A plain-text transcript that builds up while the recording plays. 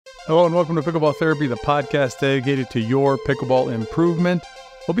Hello and welcome to Pickleball Therapy, the podcast dedicated to your pickleball improvement.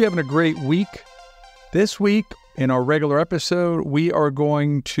 Hope you're having a great week. This week, in our regular episode, we are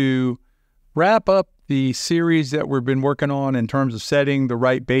going to wrap up the series that we've been working on in terms of setting the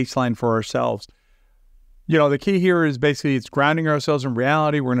right baseline for ourselves. You know, the key here is basically it's grounding ourselves in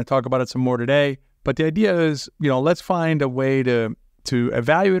reality. We're going to talk about it some more today. But the idea is, let's find a way to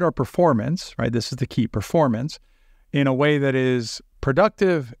evaluate our performance, right? This is the key, performance, in a way that is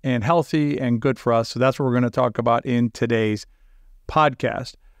productive and healthy and good for us. So that's what we're going to talk about in today's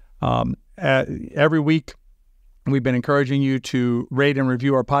podcast. Every week, we've been encouraging you to rate and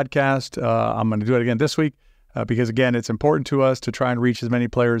review our podcast. I'm going to do it again this week because, again, it's important to us to try and reach as many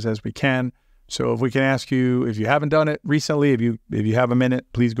players as we can. So if we can ask you, if you haven't done it recently, if you have a minute,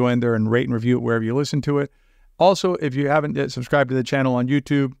 please go in there and rate and review it wherever you listen to it. Also, if you haven't yet subscribed to the channel on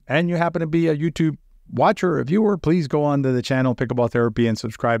YouTube and you happen to be a YouTube watcher or viewer, please go on to the channel Pickleball Therapy and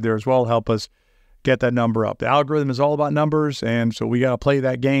subscribe there as well. Help us get that number up. The algorithm is all about numbers, and so we got to play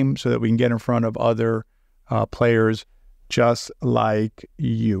that game so that we can get in front of other players just like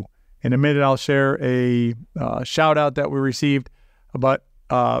you. In a minute, I'll share a shout out that we received, but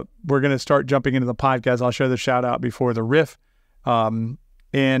we're going to start jumping into the podcast. I'll share the shout out before the RIFF.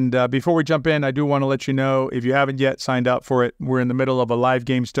 Before we jump in, I do want to let you know, if you haven't yet signed up for it, we're in the middle of a live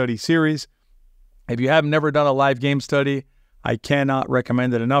game study series. If you have never done a live game study, I cannot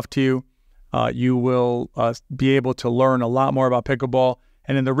recommend it enough to you. You will be able to learn a lot more about pickleball.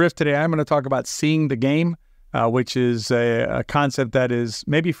 And in the RIFF today, I'm going to talk about seeing the game, which is a concept that is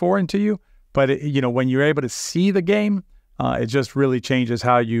maybe foreign to you. But, when you're able to see the game, it just really changes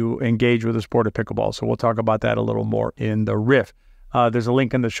how you engage with the sport of pickleball. So we'll talk about that a little more in the RIFF. There's a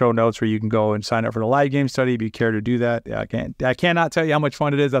link in the show notes where you can go and sign up for the live game study if you care to do that. I cannot tell you how much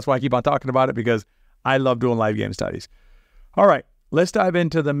fun it is. That's why I keep on talking about it, because I love doing live game studies. All right, let's dive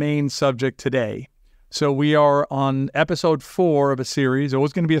into the main subject today. So we are on episode 4 of a series. It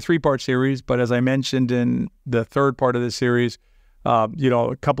was going to be a 3-part series, but as I mentioned in the third part of the series, a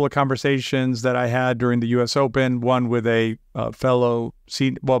couple of conversations that I had during the U.S. Open, one with a fellow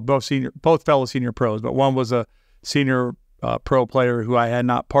senior, both fellow senior pros, but one was a senior pro player who I had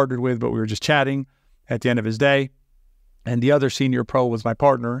not partnered with, but we were just chatting at the end of his day. And the other senior pro was my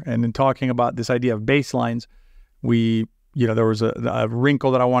partner. And in talking about this idea of baselines, there was a wrinkle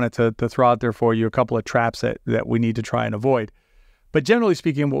that I wanted to throw out there for you, a couple of traps that we need to try and avoid. But generally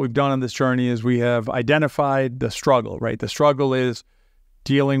speaking, what we've done on this journey is we have identified the struggle, right? The struggle is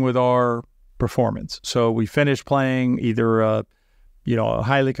dealing with our performance. So we finished playing either a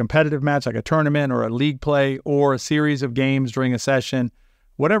highly competitive match like a tournament or a league play or a series of games during a session,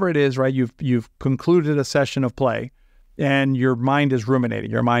 whatever it is, right? You've concluded a session of play and your mind is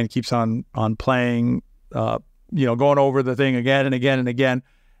ruminating. Your mind keeps on playing, going over the thing again and again and again.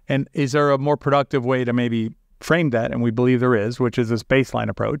 And is there a more productive way to maybe frame that? And we believe there is, which is this baseline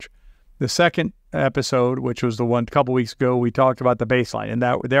approach. The second episode, which was the one a couple weeks ago, we talked about the baseline.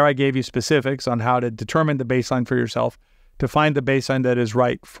 And there I gave you specifics on how to determine the baseline for yourself, to find the baseline that is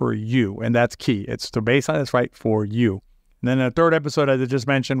right for you. And that's key. It's the baseline that's right for you. And then in the third episode, as I just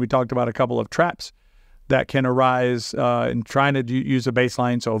mentioned, we talked about a couple of traps that can arise in trying to use a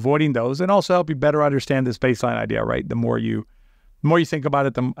baseline. So avoiding those, and also help you better understand this baseline idea, right? The more you think about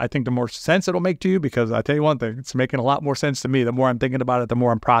it, I think the more sense it'll make to you, because I tell you one thing, it's making a lot more sense to me. The more I'm thinking about it, the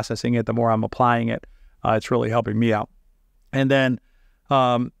more I'm processing it, the more I'm applying it. It's really helping me out. And then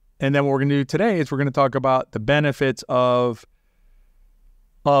what we're going to do today is we're going to talk about the benefits of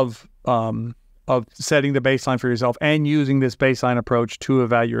setting the baseline for yourself and using this baseline approach to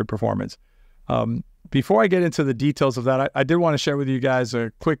evaluate your performance. Before I get into the details of that, I did want to share with you guys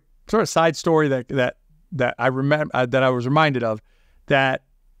a quick sort of side story that I remember, that I was reminded of, that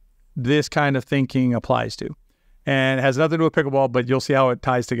this kind of thinking applies to, and it has nothing to do with pickleball, but you'll see how it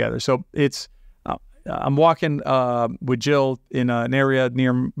ties together. So I'm walking with Jill in an area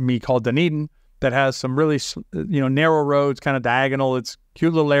near me called Dunedin that has some really narrow roads, kind of diagonal. It's a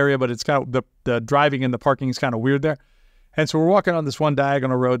cute little area, but it's kind of the driving and the parking is kind of weird there. And so we're walking on this one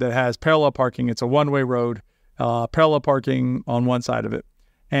diagonal road that has parallel parking. It's a one-way road, parallel parking on one side of it.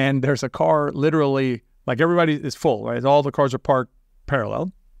 And there's a car literally, like, everybody is full, right? All the cars are parked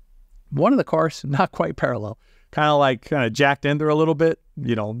parallel. One of the cars, not quite parallel, kind of jacked in there a little bit.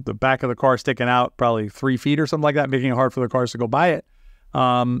 The back of the car sticking out probably 3 feet or something like that, making it hard for the cars to go by it.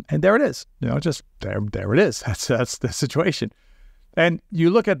 And there it is, just there it is. That's the situation. And you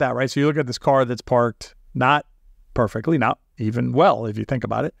look at that, right? So you look at this car that's parked not perfectly, not even well, if you think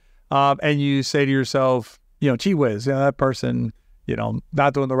about it. And you say to yourself, gee whiz, that person,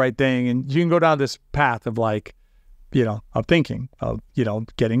 not doing the right thing. And you can go down this path of like, of thinking, of,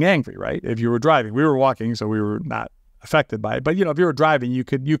 getting angry, right? If you were driving, we were walking, so we were not affected by it. But, if you were driving, you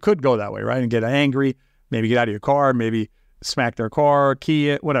could go that way, right? And get angry, maybe get out of your car, maybe smack their car, key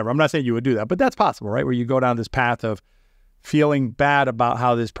it, whatever. I'm not saying you would do that, but that's possible, right? Where you go down this path of feeling bad about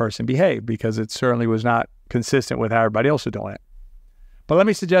how this person behaved because it certainly was not consistent with how everybody else was doing it. But let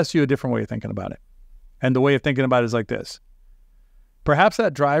me suggest to you a different way of thinking about it. And the way of thinking about it is like this. Perhaps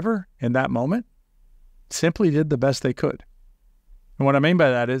that driver in that moment simply did the best they could. And what I mean by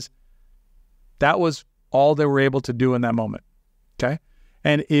that is that was all they were able to do in that moment. Okay?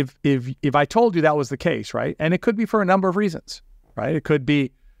 And if I told you that was the case, right? And it could be for a number of reasons, right? It could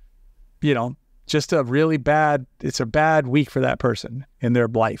be, just it's a bad week for that person in their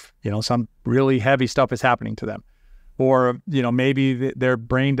life. Some really heavy stuff is happening to them. Or, maybe their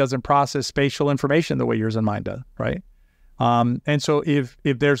brain doesn't process spatial information the way yours and mine does, right? And so if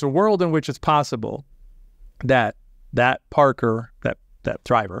there's a world in which it's possible that parker, that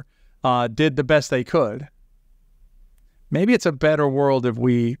driver, did the best they could, maybe it's a better world if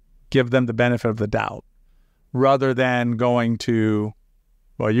we give them the benefit of the doubt rather than going to,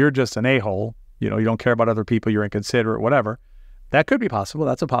 well, you're just an a-hole, you don't care about other people, you're inconsiderate, whatever. That could be possible.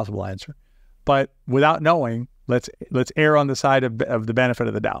 That's a possible answer. But without knowing, let's err on the side of the benefit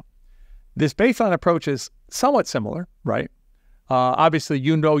of the doubt. This baseline approach is somewhat similar, right? Obviously,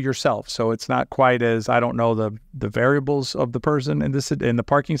 yourself, so it's not quite as, I don't know the variables of the person in the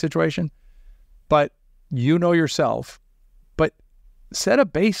parking situation, but yourself. But set a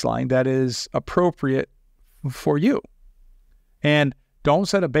baseline that is appropriate for you, and don't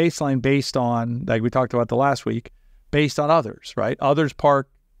set a baseline based on, like we talked about the last week, based on others, right? Others park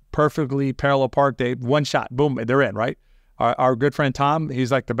perfectly parallel park. They one shot, boom, they're in, right? Our good friend Tom,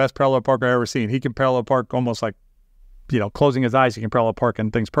 he's like the best parallel parker I've ever seen. He can parallel park almost like, closing his eyes, he can parallel park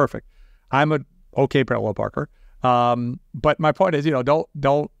and things perfect. I'm a okay parallel parker. But my point is,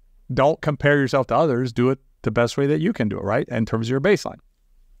 don't compare yourself to others. Do it the best way that you can do it, right? In terms of your baseline.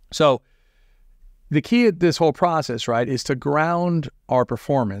 So the key of this whole process, right, is to ground our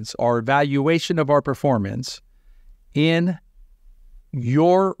performance, our evaluation of our performance in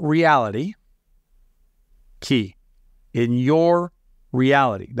your reality. Key. In your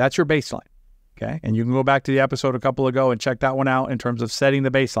reality. That's your baseline. Okay? And you can go back to the episode a couple ago and check that one out in terms of setting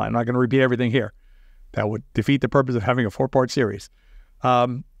the baseline. I'm not going to repeat everything here. That would defeat the purpose of having a 4-part series.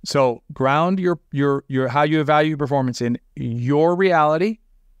 So ground your how you evaluate performance in your reality,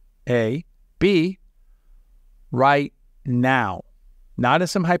 A. B, right now. Not in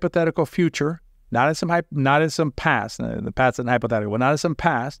some hypothetical future, not in some past. The past isn't hypothetical. Not in some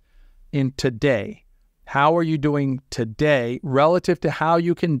past, in today. How are you doing today relative to how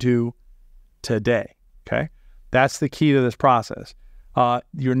you can do today? Okay? That's the key to this process.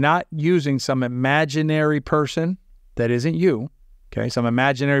 You're not using some imaginary person that isn't you. Okay? Some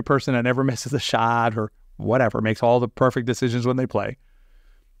imaginary person that never misses a shot or whatever, makes all the perfect decisions when they play.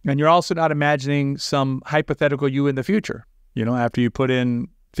 And you're also not imagining some hypothetical you in the future. After you put in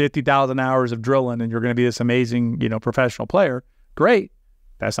 50,000 hours of drilling and you're going to be this amazing, professional player. Great.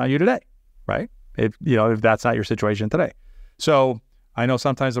 That's not you today, right? If that's not your situation today. So I know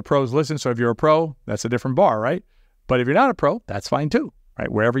sometimes the pros listen. So if you're a pro, that's a different bar, right? But if you're not a pro, that's fine too,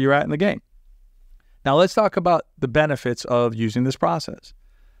 right? Wherever you're at in the game. Now let's talk about the benefits of using this process.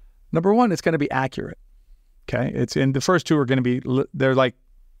 Number one, it's going to be accurate. Okay. The first two are going to be,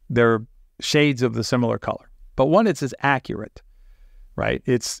 they're shades of the similar color. But one, it's as accurate, right?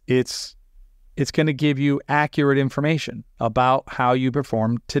 It's going to give you accurate information about how you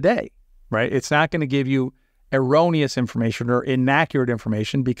perform today, right? It's not going to give you erroneous information or inaccurate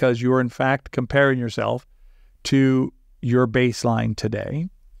information because you're in fact comparing yourself to your baseline today.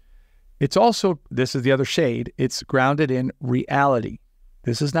 It's also, this is the other shade, it's grounded in reality.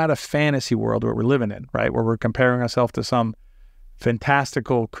 This is not a fantasy world where we're living in, right? Where we're comparing ourselves to some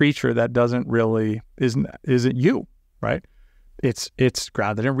fantastical creature that isn't you, right? It's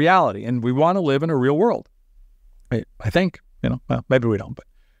grounded in reality, and we want to live in a real world. I think, well, maybe we don't,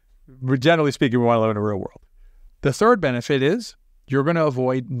 but generally speaking, we want to live in a real world. The third benefit is you're going to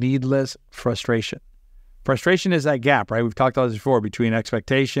avoid needless frustration. Frustration is that gap, right? We've talked about this before, between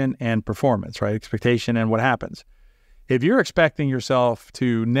expectation and performance, right? Expectation and what happens. If you're expecting yourself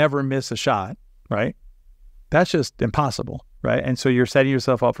to never miss a shot, right? That's just impossible, right? And so you're setting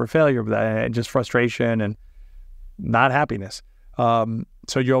yourself up for failure with that, and just frustration and not happiness.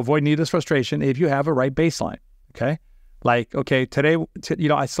 So you'll avoid needless frustration if you have a right baseline, okay? Like, okay, today,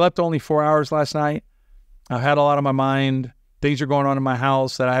 I slept only 4 hours last night. I've had a lot on my mind. Things are going on in my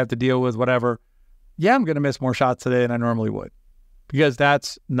house that I have to deal with, whatever. Yeah, I'm going to miss more shots today than I normally would, because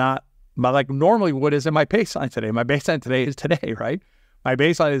that's not But like normally, what is in my baseline today? My baseline today is today, right? My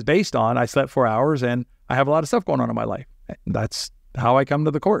baseline is based on I slept 4 hours and I have a lot of stuff going on in my life. That's how I come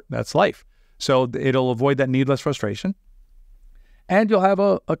to the court. That's life. So it'll avoid that needless frustration. And you'll have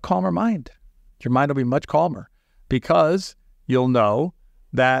a calmer mind. Your mind will be much calmer because you'll know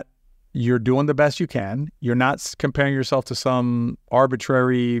that you're doing the best you can. You're not comparing yourself to some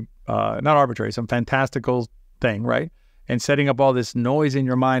arbitrary, some fantastical thing, right? And setting up all this noise in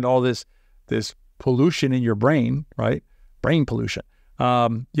your mind, all this pollution in your brain, right? Brain pollution.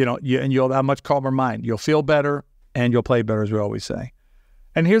 And you'll have a much calmer mind. You'll feel better and you'll play better, as we always say.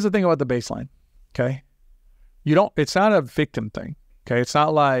 And here's the thing about the baseline, okay? It's not a victim thing, okay? It's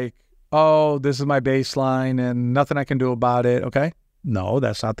not like, oh, this is my baseline and nothing I can do about it, okay? No,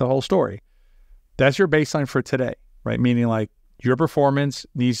 that's not the whole story. That's your baseline for today, right? Meaning like your performance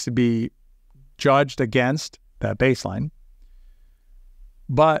needs to be judged against that baseline,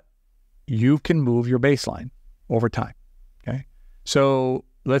 but you can move your baseline over time, okay? So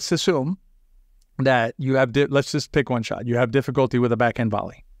let's assume that you have, let's just pick one shot. You have difficulty with a backhand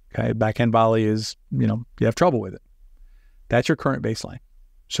volley, okay? Backhand volley is, you have trouble with it. That's your current baseline.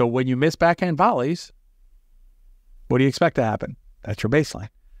 So when you miss backhand volleys, what do you expect to happen? That's your baseline.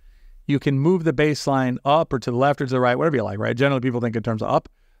 You can move the baseline up or to the left or to the right, whatever you like, right? Generally, people think in terms of up,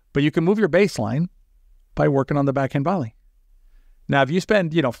 but you can move your baseline by working on the backhand volley. Now, if you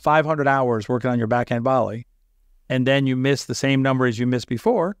spend, 500 hours working on your backhand volley, and then you miss the same number as you missed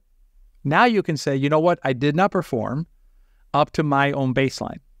before, now you can say, you know what? I did not perform up to my own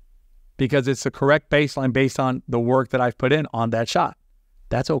baseline because it's the correct baseline based on the work that I've put in on that shot.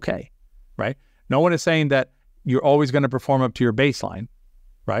 That's okay, right? No one is saying that you're always going to perform up to your baseline,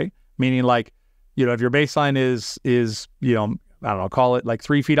 right? Meaning like, if your baseline is, I don't know, call it like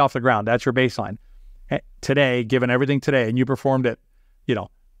 3 feet off the ground. That's your baseline. Today, given everything today, and you performed at,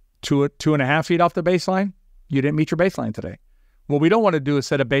 2.5 feet off the baseline, you didn't meet your baseline today. What we don't want to do is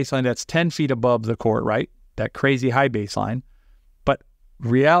set a baseline that's 10 feet above the court, right? That crazy high baseline. But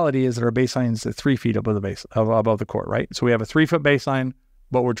reality is that our baseline is at 3 feet above the court, right? So we have a 3-foot baseline,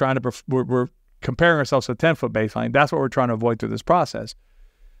 but we're trying to, we're comparing ourselves to a 10-foot baseline. That's what we're trying to avoid through this process.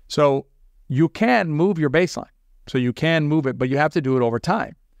 So you can move your baseline. So you can move it, but you have to do it over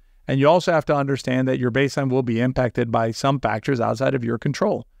time. And you also have to understand that your baseline will be impacted by some factors outside of your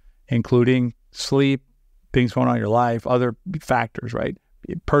control, including sleep, things going on in your life, other factors, right?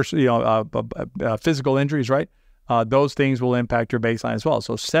 Physical injuries, right? Those things will impact your baseline as well.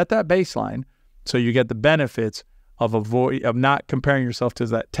 So set that baseline so you get the benefits of not comparing yourself to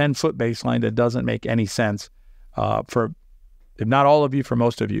that 10-foot baseline that doesn't make any sense for, if not all of you, for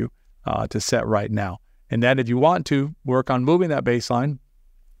most of you, to set right now. And then if you want to work on moving that baseline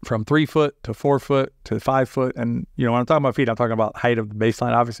from 3 foot to 4 foot to 5 foot, and when I'm talking about feet, I'm talking about height of the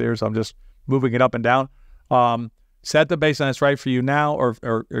baseline, obviously, here, so I'm just moving it up and down. Set the baseline that's right for you now,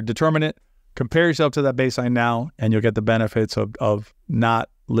 or determine it. Compare yourself to that baseline now, and you'll get the benefits of not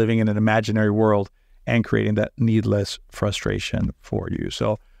living in an imaginary world and creating that needless frustration for you.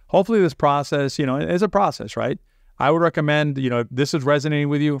 So hopefully this process, is a process, right? I would recommend, if this is resonating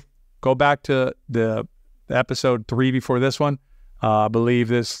with you, go back to the episode 3 before this one. I believe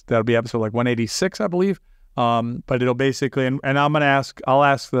that'll be episode like 186, I believe. But it'll basically, and I'll ask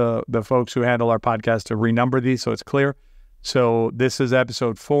the folks who handle our podcast to renumber these so it's clear. So this is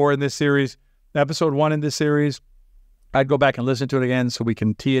episode 4 in this series. Episode 1 in this series, I'd go back and listen to it again so we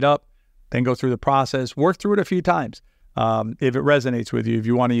can tee it up, then go through the process, work through it a few times. If it resonates with you, if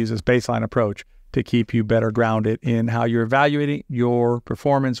you want to use this baseline approach to keep you better grounded in how you're evaluating your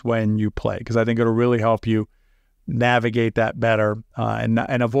performance when you play, because I think it'll really help you navigate that better and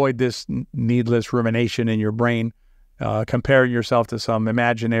avoid this needless rumination in your brain, comparing yourself to some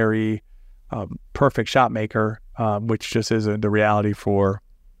imaginary perfect shot maker, which just isn't the reality for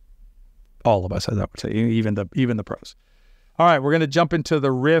all of us, as I would say, even the pros. All right, we're going to jump into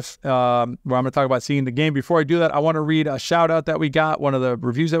the riff where I'm going to talk about seeing the game. Before I do that, I want to read a shout out that we got, one of the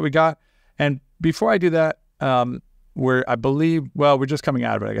reviews that we got. And before I do that, I believe, we're just coming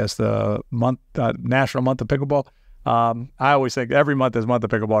out of it, I guess, the month, National Month of Pickleball. I always think every month is Month of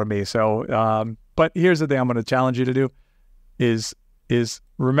Pickleball to me. So, but here's the thing I'm going to challenge you to do is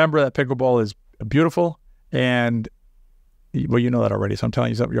remember that pickleball is beautiful. And, well, you know that already, so I'm telling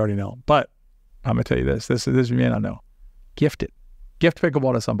you something you already know. But I'm going to tell you this you may not know. Gift it. Gift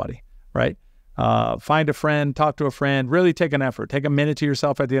pickleball to somebody, right? Find a friend, talk to a friend, really take an effort. Take a minute to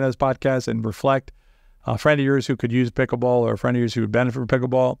yourself at the end of this podcast and reflect. A friend of yours who could use pickleball or a friend of yours who would benefit from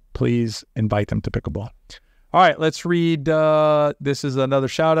pickleball, please invite them to pickleball. All right, let's read. This is another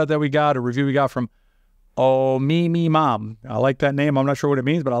shout out that we got, a review we got from Oh Me Mom. I like that name. I'm not sure what it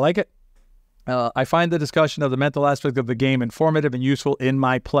means, but I like it. I find the discussion of the mental aspect of the game informative and useful in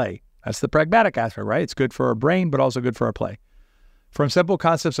my play. That's the pragmatic aspect, right? It's good for our brain, but also good for our play. From simple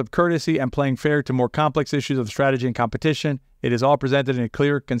concepts of courtesy and playing fair to more complex issues of strategy and competition, it is all presented in a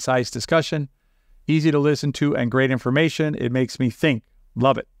clear, concise discussion, easy to listen to, and great information. It makes me think.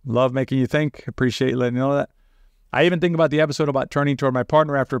 Love it. Love making you think. Appreciate letting you know that. I even think about the episode about turning toward my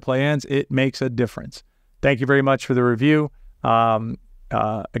partner after play ends. It makes a difference. Thank you very much for the review.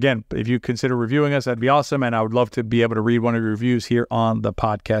 Again, if you consider reviewing us, that'd be awesome. And I would love to be able to read one of your reviews here on the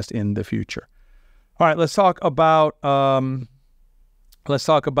podcast in the future. All right, let's talk about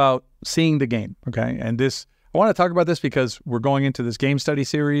seeing the game. Okay. And this, I want to talk about this because we're going into this game study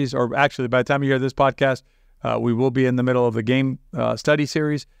series, or actually by the time you hear this podcast, we will be in the middle of the game study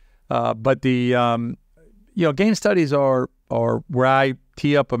series. But the, game studies are where I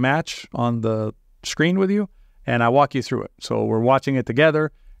tee up a match on the screen with you and I walk you through it. So we're watching it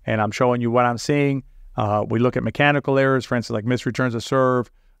together and I'm showing you what I'm seeing. We look at mechanical errors, for instance, like missed returns of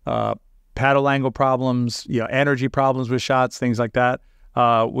serve, paddle angle problems, energy problems with shots, things like that.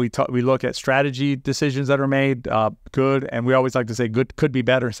 We look at strategy decisions that are made, good, and we always like to say good could be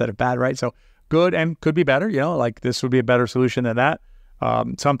better instead of bad, right? So good and could be better, like this would be a better solution than that.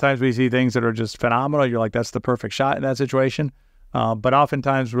 Sometimes we see things that are just phenomenal. You're like, that's the perfect shot in that situation. But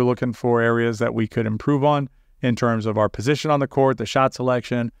oftentimes we're looking for areas that we could improve on in terms of our position on the court, the shot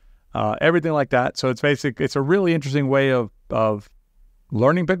selection, everything like that. So it's a really interesting way of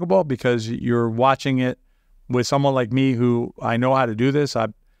learning pickleball because you're watching it with someone like me who I know how to do this.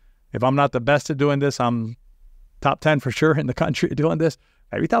 If I'm not the best at doing this, I'm top 10 for sure in the country at doing this.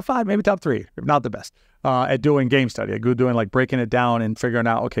 Maybe top 5, maybe top 3, if not the best at doing game study. Doing like breaking it down and figuring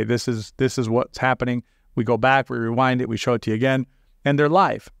out, okay, this is what's happening. We go back, we rewind it, we show it to you again, and they're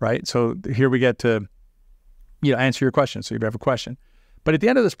live, right? So here we get to answer your question. So if you have a question. But at the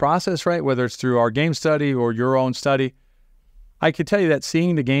end of this process, right, whether it's through our game study or your own study, I can tell you that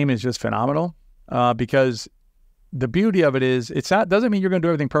seeing the game is just phenomenal because the beauty of it is doesn't mean you're going to do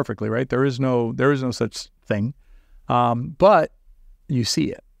everything perfectly, right? There is no such thing. But you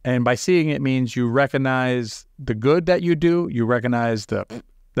see it. And by seeing it means you recognize the good that you do, you recognize the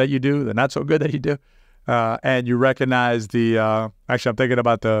not so good that you do, and you recognize actually I'm thinking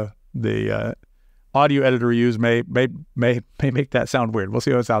about the audio editor we use may make that sound weird. We'll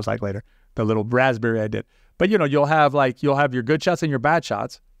see what it sounds like later. The little raspberry I did. But you'll have your good shots and your bad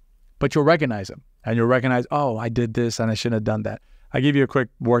shots, but you'll recognize them. And you'll recognize, oh, I did this and I shouldn't have done that. I give you a quick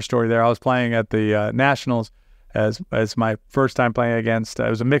war story there. I was playing at the Nationals as my first time playing against, it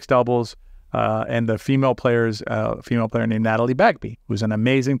was a mixed doubles, and the female player named Natalie Bagby, who's an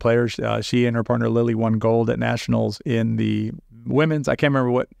amazing player. She and her partner Lily won gold at Nationals in the women's. I can't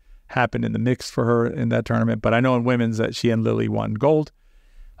remember what happened in the mix for her in that tournament, but I know in women's that she and Lily won gold.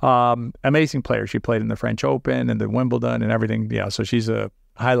 Amazing player. She played in the French Open and the Wimbledon and everything. So she's a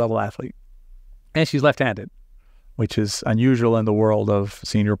high-level athlete. And she's left-handed, which is unusual in the world of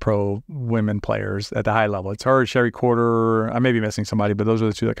senior pro women players at the high level. It's her, Sherry Corder. I may be missing somebody, but those are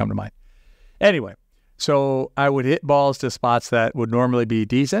the two that come to mind. Anyway, so I would hit balls to spots that would normally be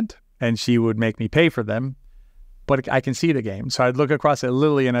decent, and she would make me pay for them, but I can see the game. So I'd look across at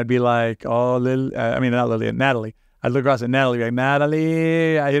Lily, and I'd be like, oh, Natalie. I'd look across at Natalie, like,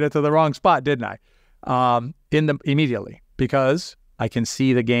 Natalie, I hit it to the wrong spot, didn't I? Immediately, because I can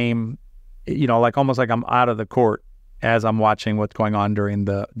see the game, almost like I'm out of the court as I'm watching what's going on during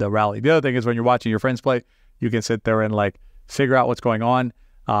the rally. The other thing is when you're watching your friends play, you can sit there and figure out what's going on.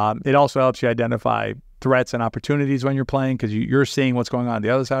 It also helps you identify threats and opportunities when you're playing because you're seeing what's going on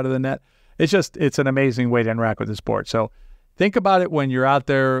the other side of the net. It's an amazing way to interact with the sport. So think about it when you're out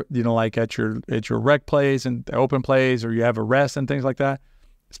there, like at your rec plays and open plays, or you have a rest and things like that.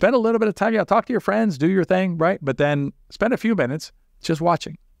 Spend a little bit of time, talk to your friends, do your thing, right? But then spend a few minutes just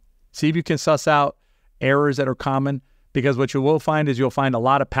watching. See if you can suss out errors that are common, because what you will find is you'll find a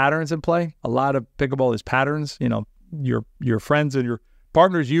lot of patterns in play. A lot of pickleball is patterns. Your friends and your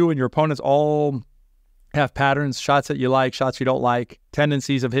partners, you and your opponents all have patterns, shots that you like, shots you don't like,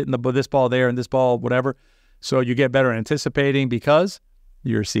 tendencies of hitting this ball there and this ball, whatever. So you get better at anticipating because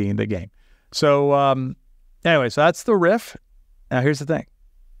you're seeing the game. So anyway, so that's the riff. Now here's the thing.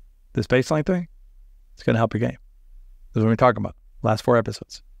 This baseline thing, it's going to help your game. This is what we're talking about. Last 4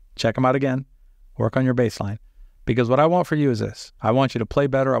 episodes. Check them out again. Work on your baseline. Because what I want for you is this. I want you to play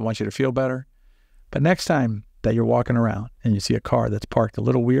better. I want you to feel better. But next time that you're walking around and you see a car that's parked a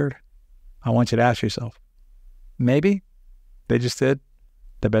little weird, I want you to ask yourself, maybe they just did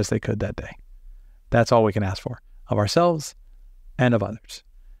the best they could that day. That's all we can ask for of ourselves and of others.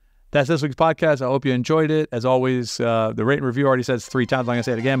 That's this week's podcast. I hope you enjoyed it. As always, the rate and review already says 3 times. I'm going to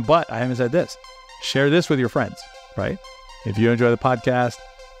say it again, but I haven't said this. Share this with your friends, right? If you enjoy the podcast,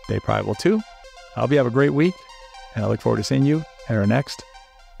 they probably will too. I hope you have a great week, and I look forward to seeing you at our next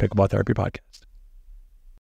Pickleball Therapy Podcast.